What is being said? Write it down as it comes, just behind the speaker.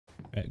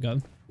Right, got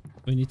him.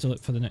 We need to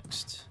look for the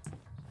next...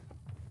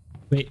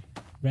 Wait,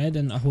 red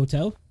in a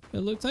hotel, it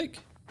looked like?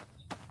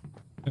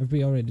 Have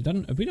we already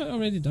done... Have we not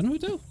already done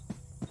hotel?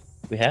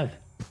 We have.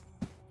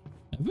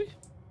 Have we?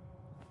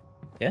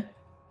 Yeah.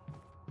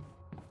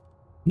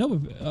 No,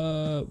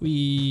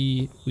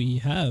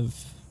 we have.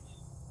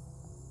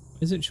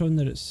 Is it showing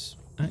that it's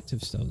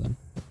active still then?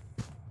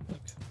 Look.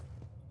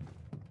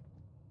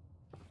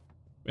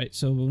 Right,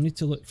 so we'll need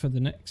to look for the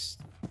next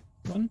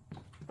one.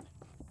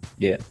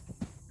 Yeah.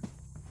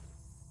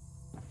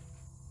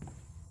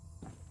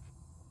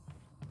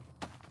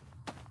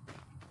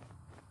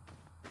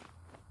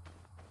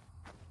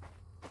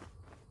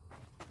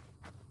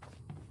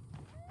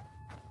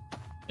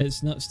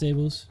 It's not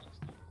stables.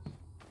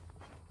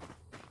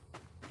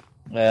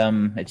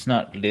 It's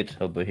not lit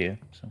over here,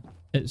 so.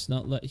 It's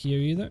not lit here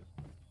either.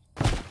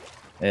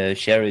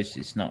 Sheriff's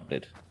is not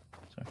lit.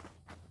 Sorry.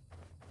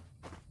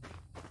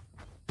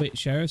 Wait,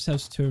 Sheriff's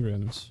has 2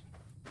 rooms.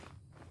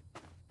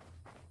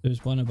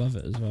 There's one above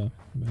it as well,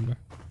 remember?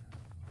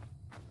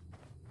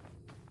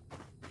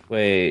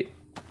 Wait,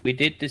 we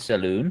did the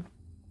saloon.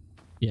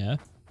 Yeah.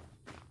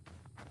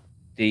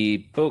 The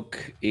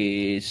book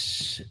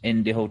is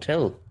in the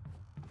hotel.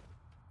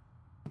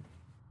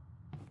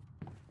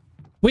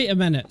 Wait a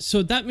minute,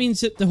 so that means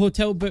that the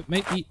hotel book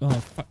might be... Oh,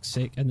 fuck's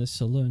sake, in the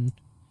saloon.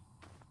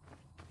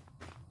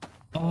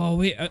 Oh,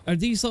 wait, are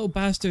these little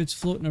bastards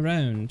floating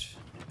around?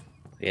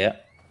 Yeah.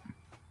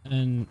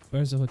 And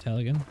where's the hotel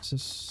again? It's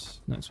this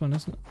next one,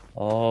 isn't it?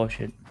 Oh,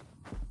 shit.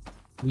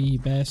 We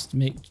best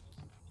make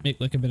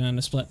like a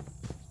banana split.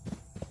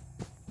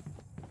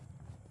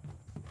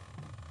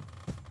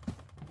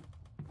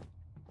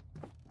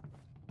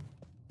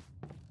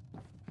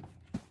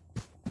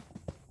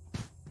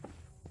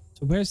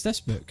 So where's this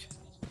book?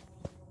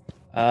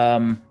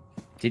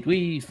 Did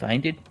we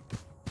find it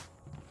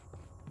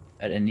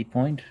at any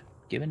point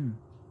given?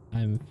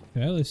 I'm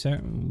fairly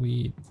certain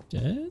we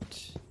did.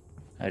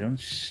 I don't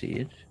see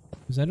it.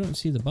 Because I don't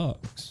see the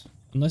box.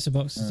 Unless the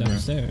box is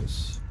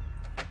downstairs.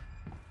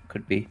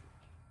 Could be.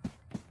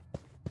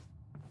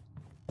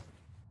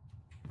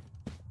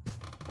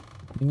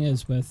 Thing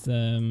is, with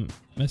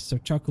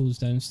Mr. Chuckles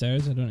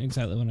downstairs, I don't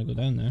exactly want to go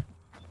down there.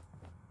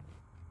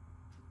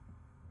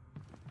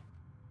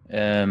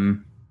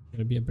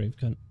 Gotta be a brave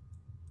cunt.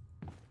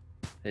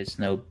 There's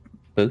no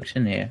books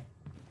in here.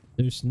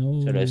 There's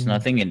no... So there's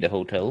nothing in the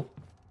hotel.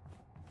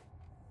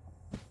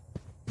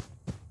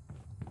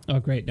 Oh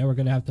great, now we're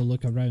gonna have to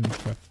look around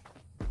for...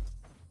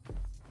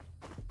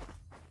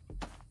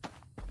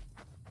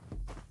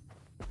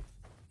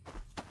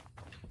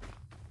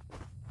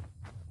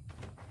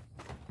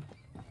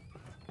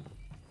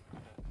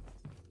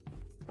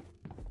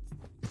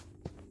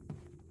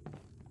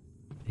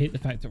 I hate the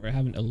fact that we're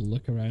having to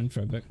look around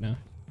for a book now.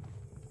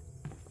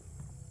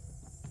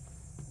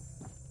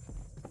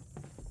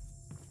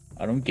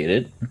 I don't get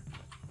it.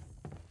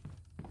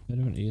 I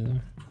don't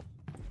either.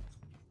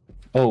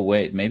 Oh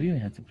wait, maybe we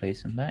have to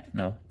place them back?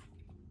 No.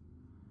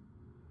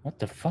 What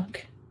the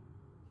fuck?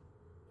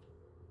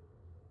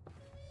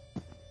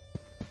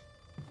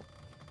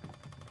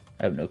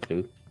 I have no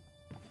clue.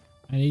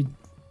 I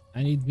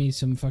need me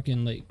some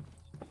fucking like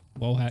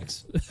wall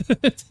hacks.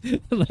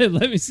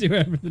 let me see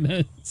where everything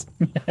is.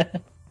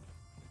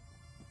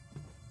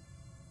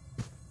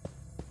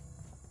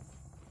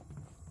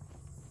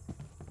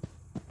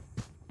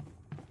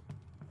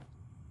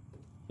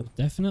 There's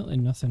definitely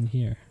nothing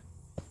here.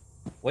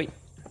 Wait.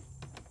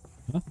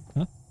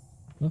 Huh?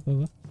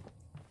 What?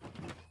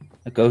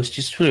 A ghost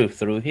just flew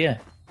through here.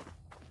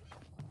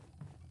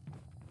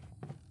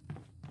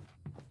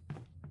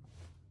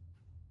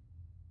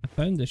 I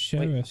found the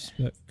sheriff's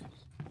book.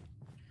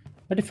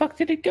 Where the fuck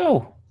did it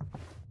go?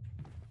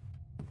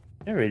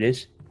 There it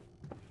is.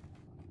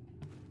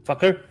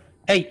 Fucker.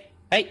 Hey!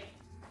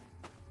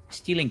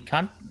 Stealing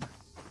cunt.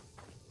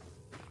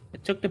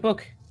 It took the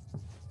book.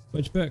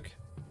 Which book?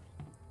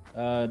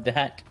 The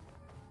hat.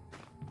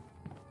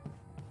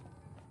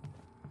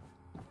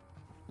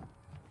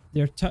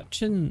 They're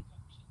touching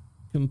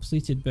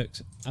completed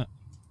books. Oh.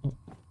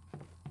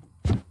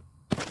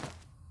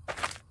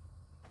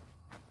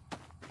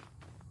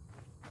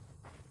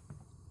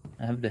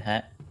 I have the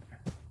hat.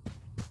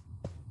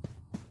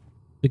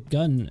 The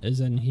gun is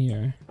in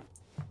here.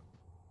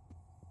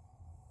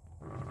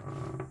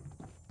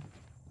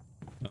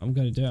 What I'm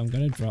gonna do, I'm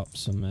gonna drop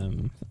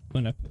some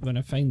when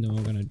I find them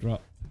I'm gonna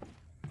drop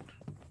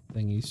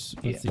thingies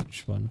with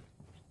each one.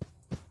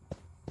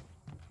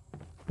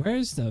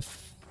 Where's the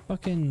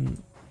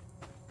fucking...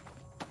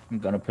 I'm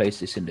gonna place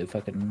this in the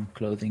fucking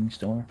clothing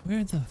store.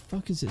 Where the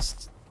fuck is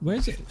it? Where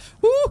is it?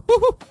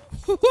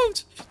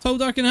 Tall,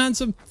 dark and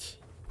handsome.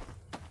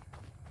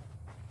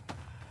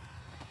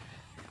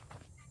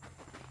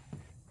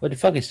 Where the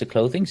fuck is the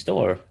clothing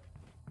store?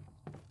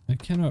 I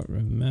cannot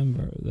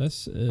remember.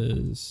 This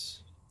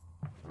is...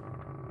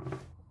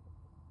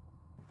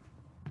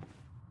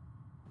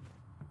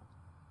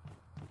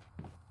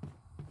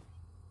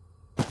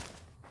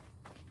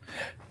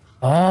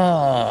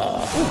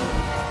 Ah!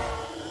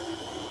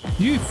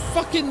 You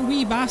fucking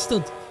wee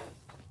bastard!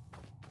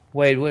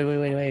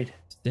 Wait.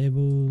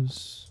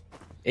 Stables.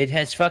 It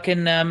has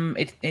fucking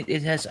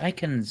it has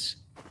icons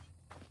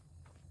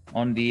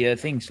on the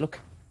things. Look,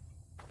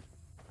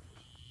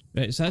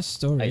 Right, so that's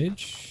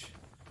storage.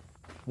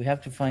 we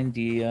have to find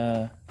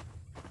the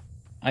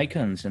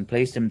icons and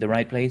place them the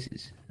right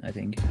places. I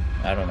think.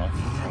 I don't know.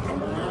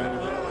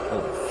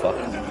 Oh fuck.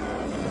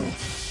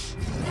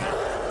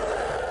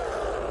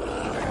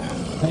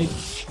 Right.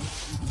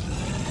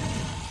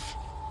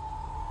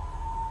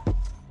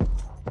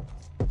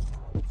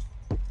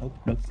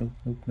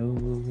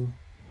 No.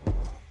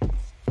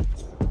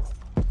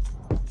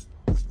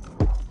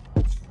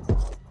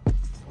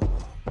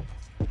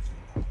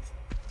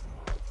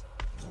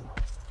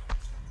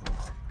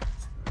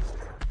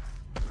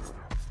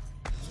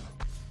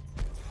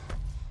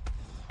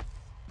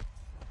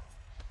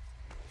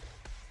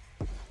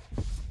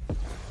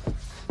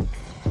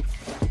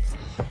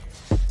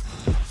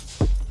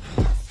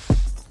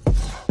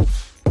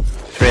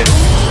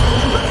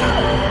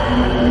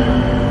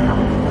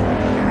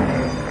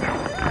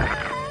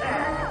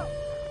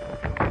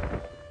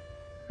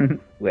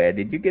 Where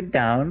did you get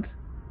down?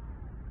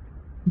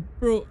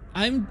 Bro,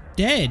 I'm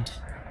dead.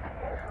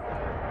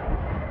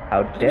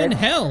 How I'm dead? in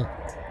hell.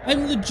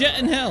 I'm legit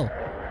in hell.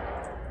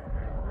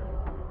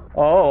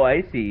 Oh,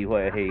 I see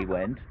where he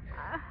went.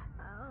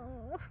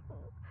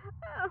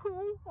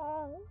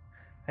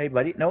 Hey,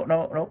 buddy. No,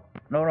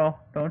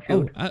 don't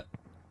shoot. Oh,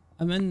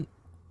 I'm in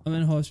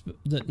hospital.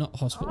 Not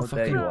hospital. Oh,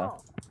 there Fucking. you are.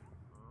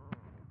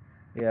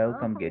 Yeah, I'll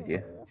come get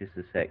you. Just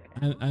a sec.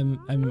 I'm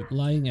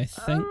lying. I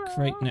think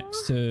right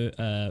next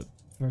to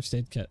first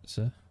aid kit.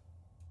 So.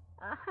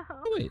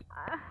 Oh wait.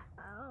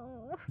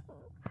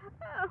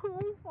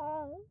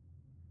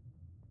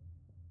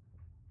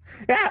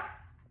 Yeah.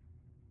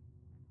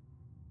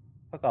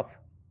 Fuck off.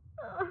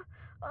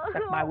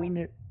 Suck my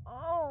wiener.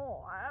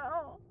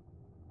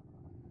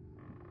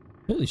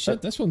 Holy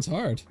shit! This one's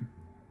hard.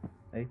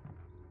 Hey,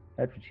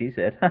 that's what she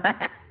said.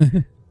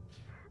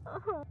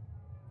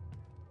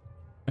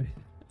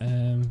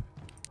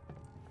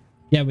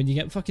 Yeah, when you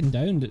get fucking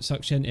downed, it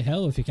sucks you into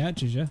hell if he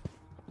catches you.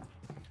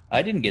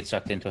 I didn't get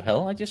sucked into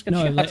hell. I just got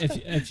No, shot. like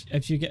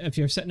if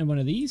you're sitting in one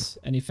of these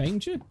and he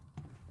finds you,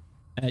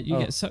 you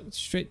get sucked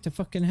straight to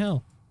fucking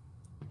hell.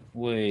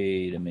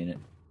 Wait a minute.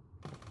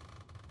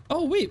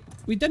 Oh wait,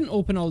 we didn't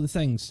open all the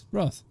things,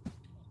 Roth.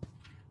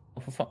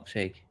 Oh, for fuck's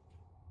sake.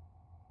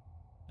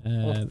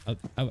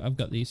 I've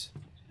got these.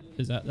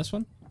 Is that this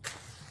one?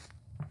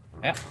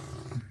 Yeah.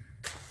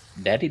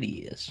 That it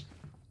is.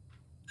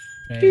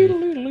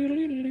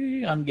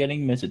 I'm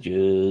getting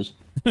messages.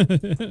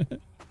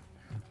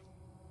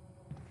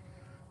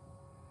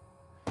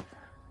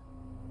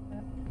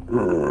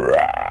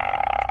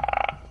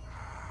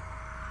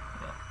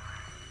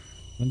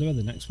 Wonder where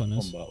the next one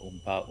is.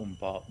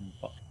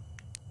 Oompa.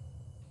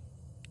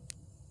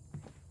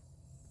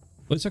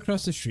 What's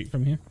across the street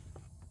from here?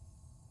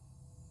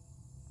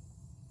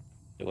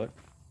 What?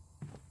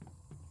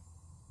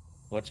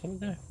 What's over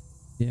there?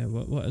 Yeah,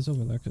 what is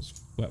over there? Because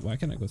why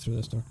can't I go through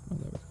this door? Oh,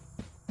 there we go.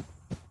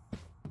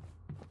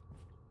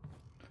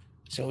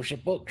 Social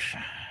books.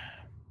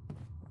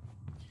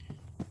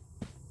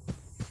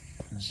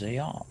 They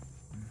are.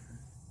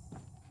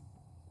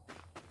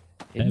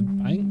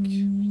 Bank.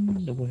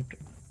 The word.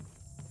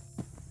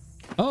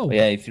 Oh,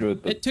 yeah, he threw a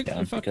book it took down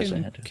the fucking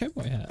I had to.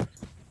 cowboy hat.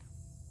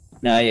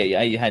 No, yeah,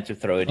 I had to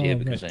throw it here Oh,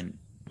 because right.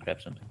 I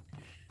grabbed something.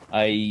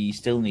 I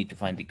still need to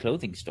find the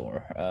clothing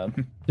store.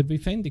 Did we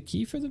find the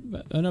key for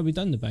the? Oh no, we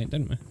done the bank,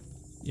 didn't we?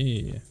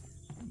 Yeah.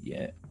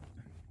 Yeah.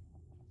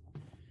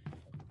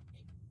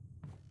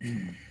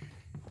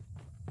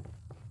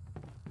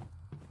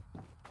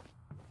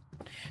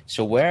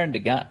 So where in the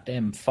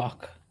goddamn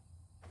fuck?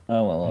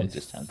 Oh well, I'll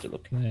just have to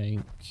look.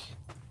 Think.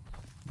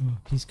 Oh,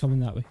 he's coming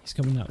that way. He's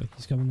coming that way.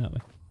 He's coming that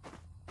way.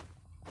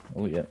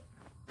 Oh yeah.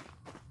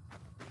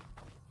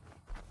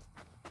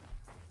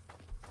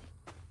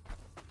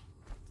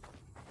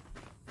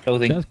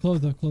 Clothing. That's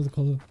closer.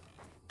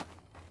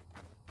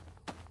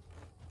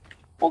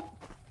 Oh.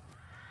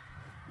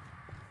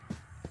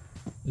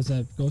 There's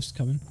a ghost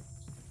coming.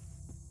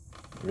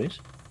 There is?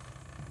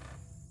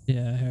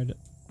 Yeah, I heard it.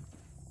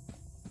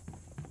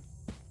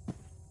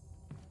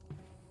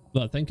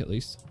 Well, I think at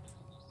least.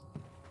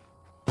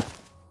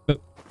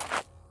 But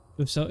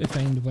we've still to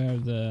find where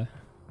the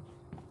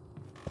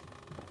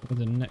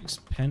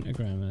next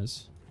pentagram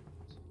is.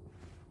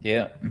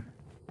 Yeah.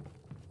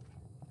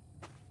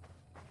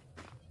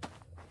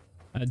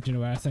 Do you know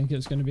where I think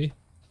it's going to be?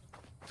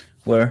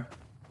 Where?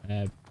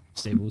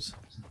 Stables.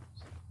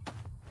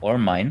 Or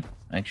mine,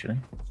 actually.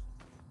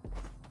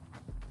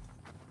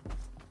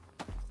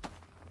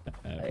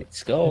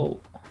 Let's go.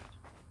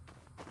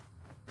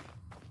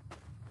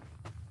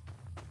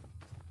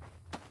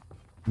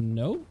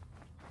 No.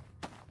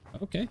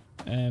 Okay.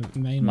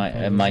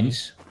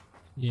 Mine's.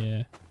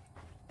 Yeah.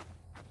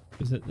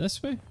 Is it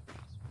this way?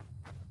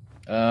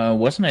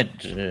 Wasn't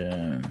it?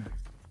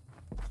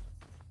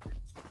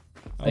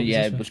 Oh,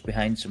 yeah, this it way. was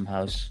behind some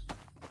house.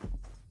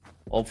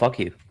 Oh, fuck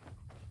you.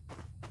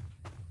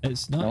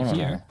 It's not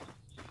here.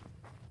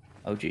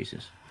 Oh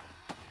Jesus.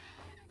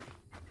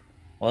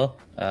 Well,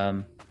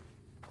 go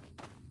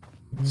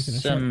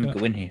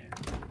in here.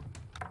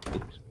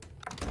 Oops.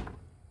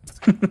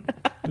 For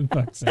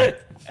fuck's sake.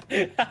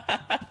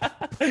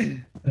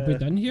 Are we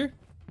done here?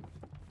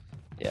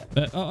 Yeah.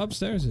 Oh,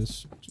 upstairs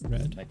is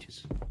red.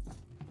 Matches.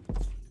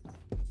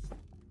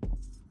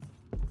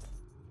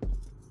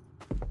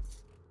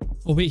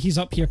 Oh wait, he's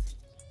up here.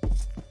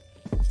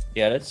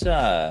 Yeah, let's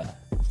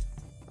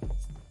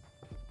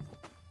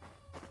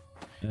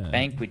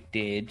bank we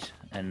did,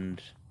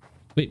 and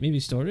wait, maybe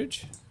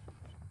storage?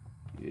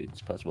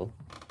 it's possible.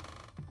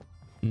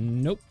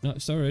 Nope,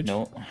 not storage.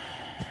 No.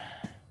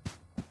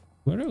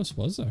 Where else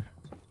was there?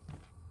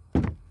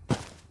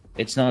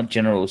 It's not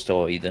general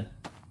store either.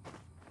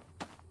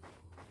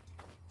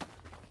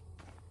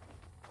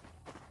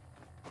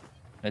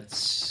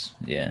 It's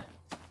yeah.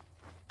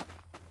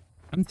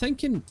 I'm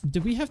thinking, do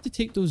we have to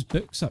take those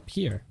books up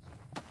here?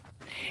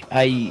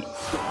 Fuck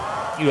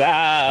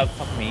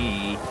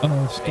me.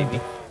 Oh,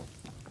 stupid.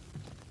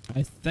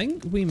 I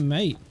think we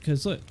might,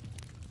 because look.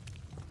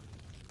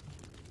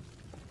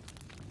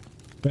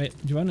 Right,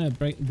 do you want to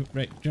bring...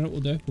 Right, do you know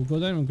what we'll do? We'll go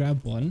down and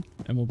grab one,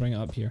 and we'll bring it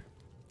up here.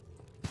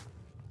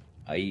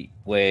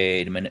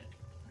 Wait a minute.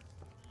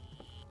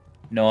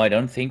 No, I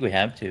don't think we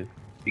have to.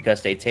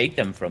 Because they take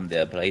them from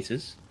their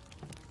places.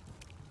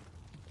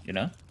 You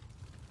know?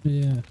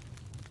 Yeah.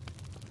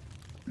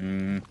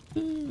 Mm.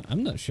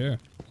 I'm not sure.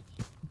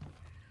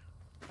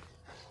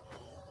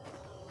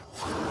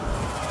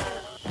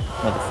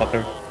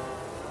 Motherfucker.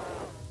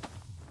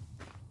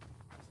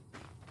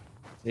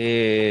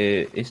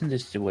 Isn't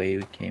this the way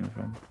we came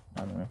from? I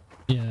don't know.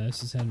 Yeah,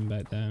 this is heading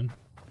back down.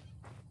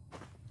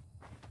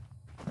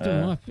 I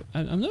don't know.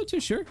 I'm not too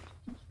sure.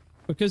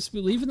 Because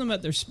leaving them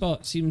at their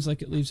spot seems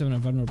like it leaves them in a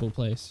vulnerable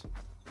place.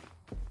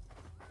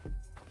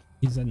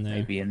 He's in there.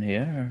 Maybe in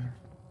here?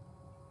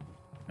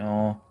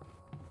 No.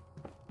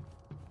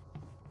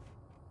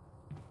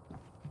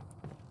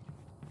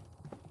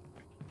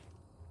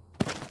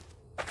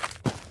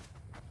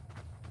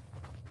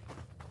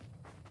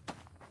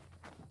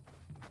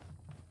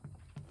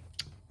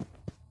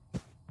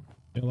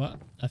 You know what?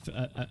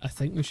 I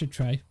think we should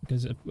try,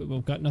 because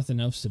we've got nothing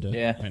else to do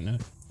right now.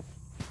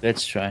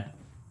 Let's try.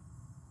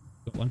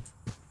 Got one.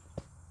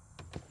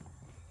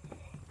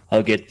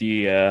 I'll get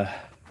the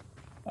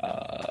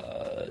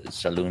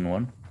saloon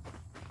one.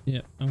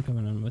 Yeah, I'm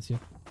coming in with you.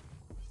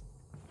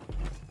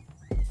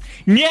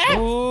 Yeah!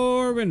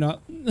 Or we're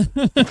not.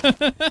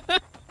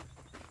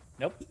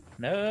 Nope.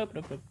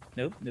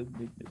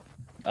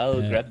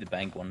 I'll grab the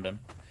bank one then.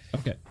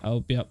 Okay, I'll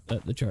be up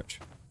at the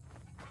church.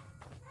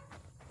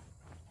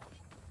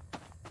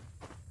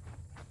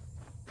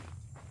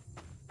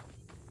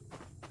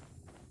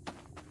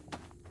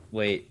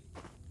 Wait.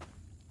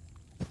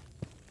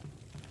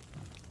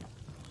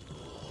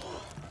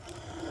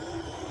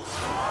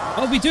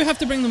 Oh, we do have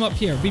to bring them up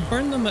here. We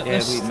burn them at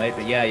this. Yeah, we might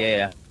be.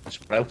 Yeah. That's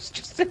what I was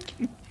just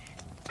thinking.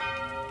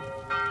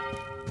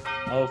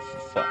 Oh,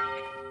 fuck.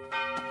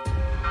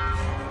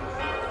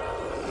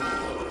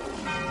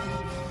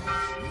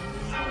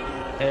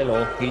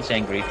 Hello, he's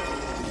angry.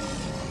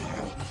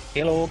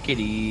 Hello,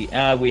 kitty.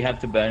 We have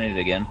to burn it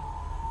again.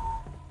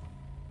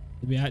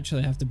 Do we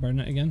actually have to burn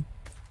it again?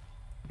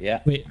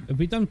 Yeah. Wait, have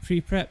we done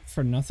pre-prep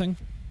for nothing?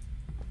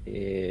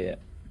 Yeah.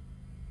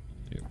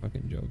 You're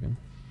fucking joking.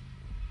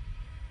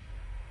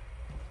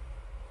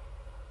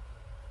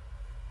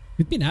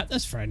 We've been at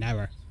this for an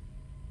hour.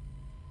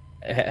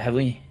 Have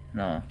we?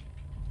 No.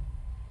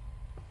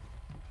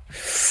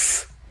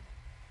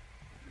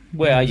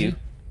 Where are you?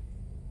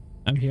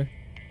 I'm here.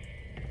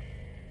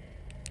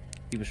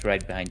 He was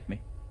right behind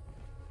me.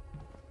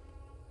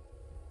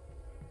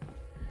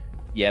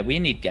 Yeah, we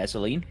need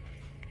gasoline.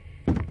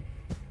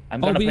 I'm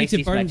gonna we need place to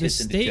these burn the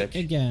matches in the stake church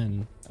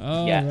again.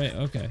 Oh, Yeah. right,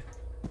 okay.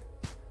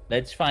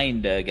 Let's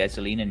find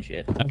gasoline and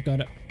shit. I've got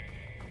it.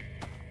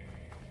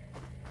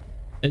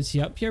 Is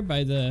he up here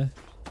by the...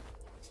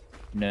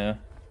 No.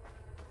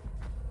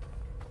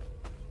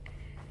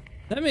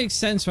 That makes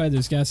sense why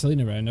there's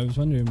gasoline around. I was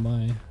wondering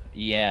why.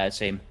 Yeah,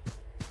 same.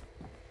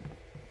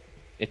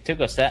 It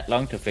took us that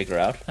long to figure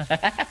out.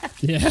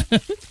 Yeah.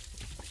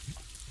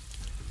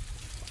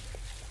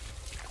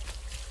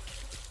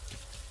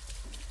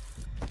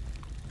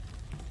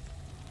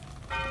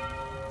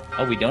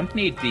 Oh, we don't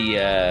need the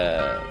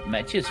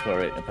matches for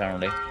it,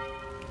 apparently.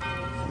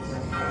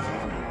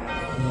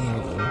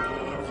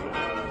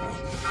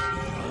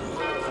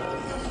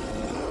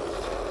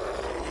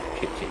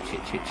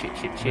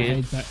 Shit.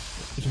 Hide back.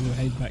 Should we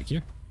hide back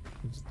here?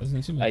 Doesn't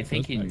it seem like I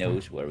think he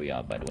knows here. where we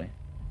are, by the way.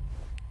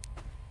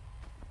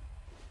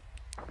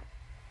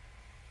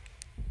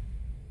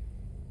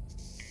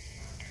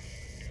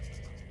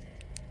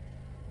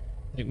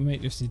 I think we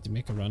might just need to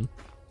make a run.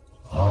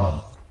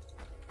 Right.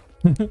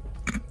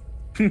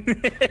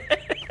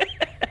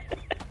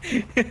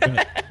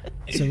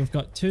 So we've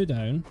got 2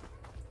 down.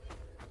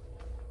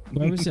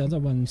 Where was the other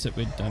ones that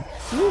we'd done?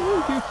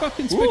 Ooh, you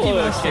fucking spooky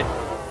bastard!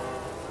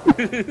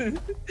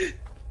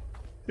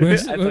 I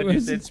thought you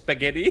said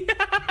spaghetti.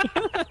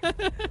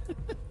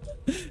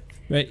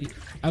 Right,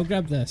 I'll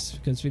grab this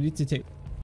because we need to take